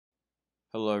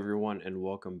Hello everyone and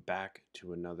welcome back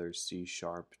to another C#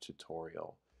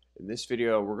 tutorial. In this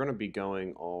video we're going to be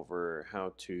going over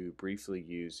how to briefly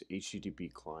use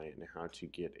HTTP client and how to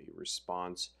get a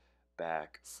response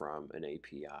back from an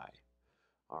API.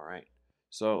 Alright,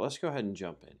 so let's go ahead and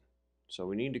jump in. So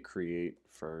we need to create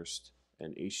first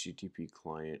an HTTP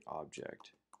client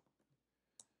object.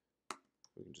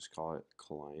 We can just call it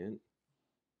client.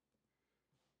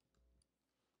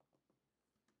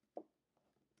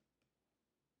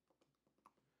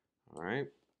 Alright,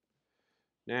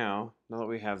 now that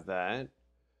we have that,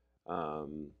 we're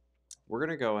going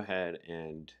to go ahead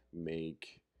and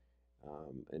make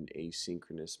an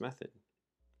asynchronous method.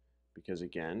 Because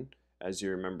again, as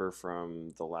you remember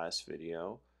from the last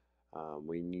video,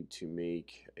 we need to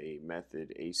make a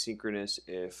method asynchronous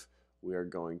if we are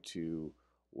going to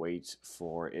wait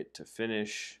for it to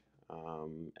finish.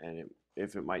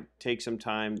 If it might take some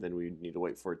time, then we need to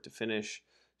wait for it to finish.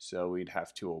 So we'd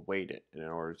have to await it. And in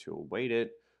order to await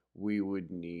it, we would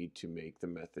need to make the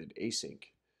method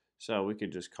async. So we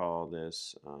could just call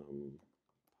this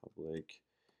public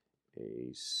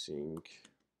async.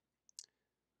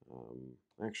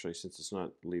 Actually, since it's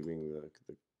not leaving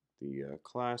the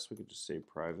class, we could just say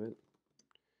private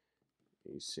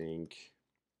async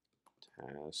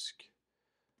task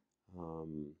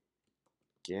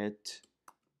get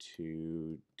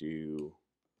to do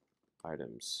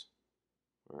items.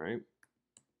 All right.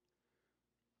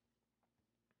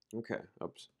 Okay.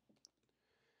 Oops.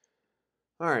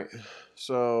 All right.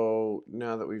 So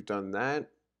now that we've done that,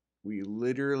 we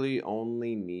literally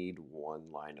only need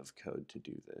one line of code to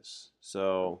do this.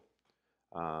 So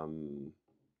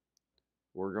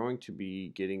we're going to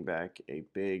be getting back a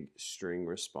big string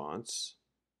response.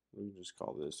 We can just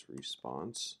call this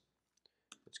response.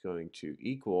 It's going to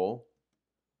equal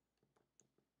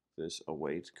this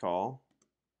await call,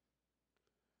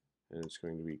 and it's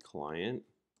going to be client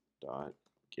dot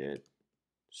get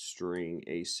string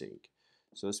async.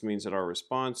 So this means that our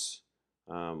response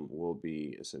will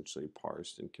be essentially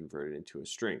parsed and converted into a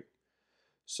string.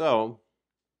 So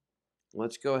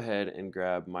let's go ahead and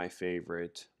grab my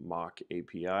favorite mock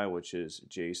API, which is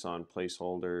JSON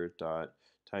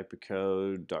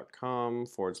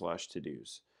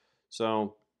placeholder.typeofcode.com/todos.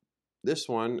 So this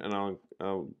one, and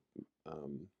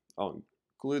I'll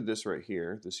include this right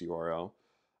here, this URL.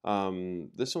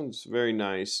 This one's very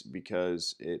nice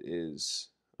because it's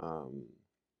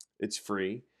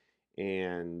free,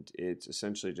 and it's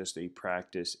essentially just a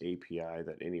practice API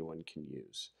that anyone can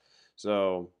use.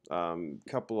 So a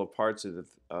couple of parts of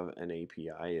an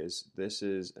API is this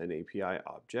is an API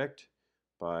object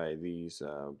by these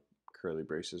curly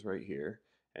braces right here,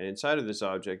 and inside of this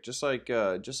object, just like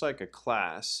a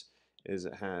class, is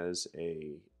it has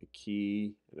a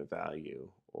key and a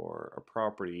value, or a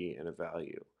property and a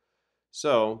value.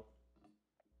 So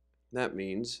that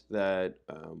means that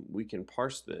we can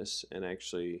parse this and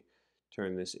actually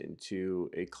turn this into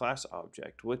a class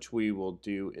object, which we will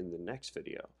do in the next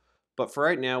video. But for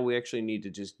right now, we actually need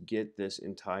to just get this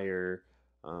entire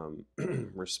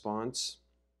response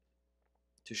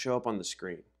to show up on the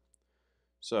screen.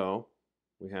 So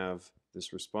we have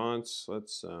this response.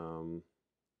 Let's go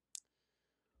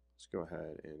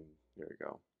ahead and there we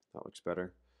go. That looks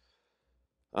better.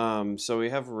 So we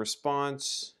have a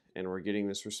response, and we're getting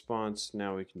this response.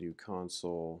 Now we can do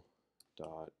console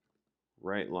dot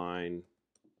writeLine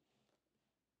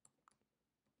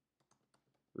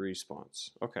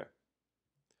response. Okay.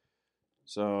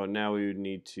 So now we would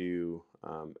need to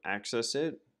access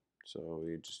it. So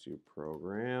we just do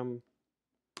program.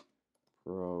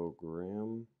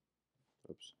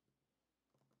 Oops.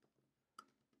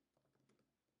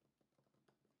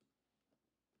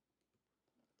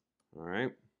 All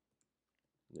right.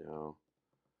 Now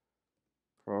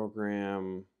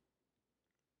program.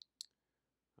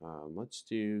 Let's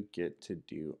do get to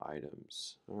do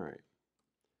items. All right.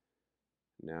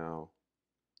 Now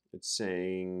it's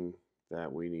saying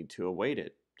that we need to await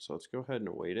it. So let's go ahead and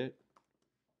await it.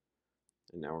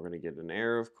 And now we're going to get an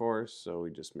error, of course, so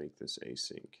we just make this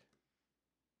async.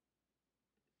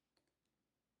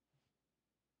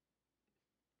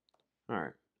 All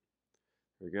right,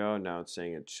 here we go. Now it's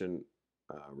saying it shouldn't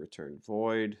return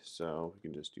void, so we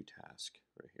can just do task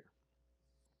right here.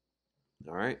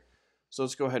 All right, so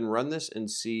let's go ahead and run this and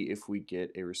see if we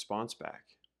get a response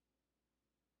back.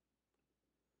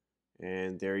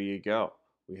 And there you go.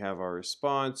 We have our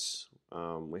response.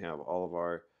 We have all of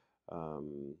our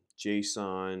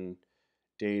JSON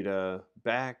data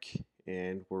back,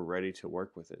 and we're ready to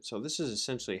work with it. So this is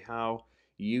essentially how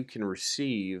you can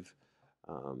receive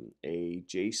a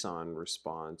JSON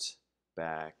response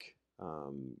back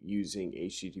using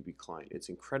HTTP client. It's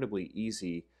incredibly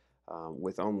easy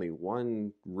with only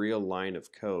one real line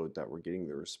of code that we're getting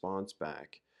the response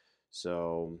back.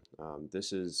 So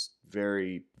this is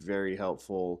very, very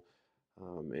helpful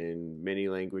in many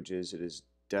languages. It is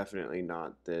definitely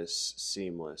not this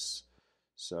seamless.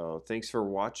 So thanks for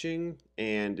watching,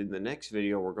 and in the next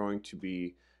video we're going to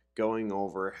be going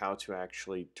over how to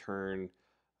actually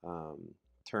um,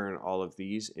 turn all of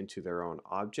these into their own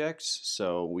objects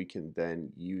so we can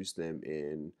then use them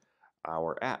in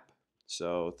our app.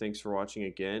 So thanks for watching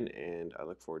again, and I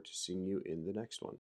look forward to seeing you in the next one.